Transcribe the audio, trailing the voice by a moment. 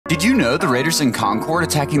Did you know the Raiders in Concord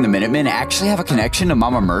attacking the Minutemen actually have a connection to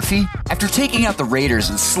Mama Murphy? After taking out the Raiders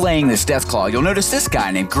and slaying this Deathclaw, you'll notice this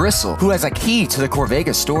guy named Gristle, who has a key to the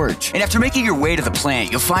Corvega storage. And after making your way to the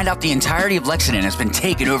plant, you'll find out the entirety of Lexington has been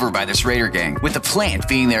taken over by this Raider gang, with the plant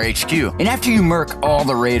being their HQ. And after you murk all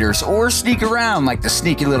the Raiders, or sneak around like the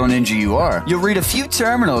sneaky little ninja you are, you'll read a few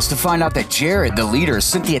terminals to find out that Jared, the leader,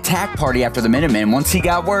 sent the attack party after the Minutemen once he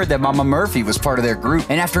got word that Mama Murphy was part of their group.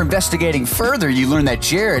 And after investigating further, you learn that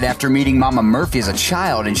Jared, after meeting Mama Murphy as a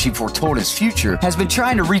child and she foretold his future, has been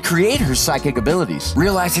trying to recreate her psychic abilities,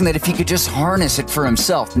 realizing that if he could just harness it for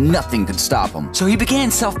himself, nothing could stop him. So he began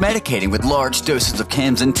self-medicating with large doses of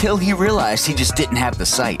chems until he realized he just didn't have the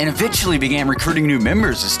sight, and eventually began recruiting new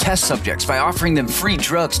members as test subjects by offering them free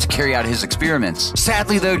drugs to carry out his experiments.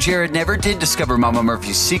 Sadly though, Jared never did discover Mama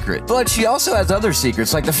Murphy's secret, but she also has other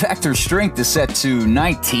secrets, like the fact her strength is set to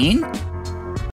 19.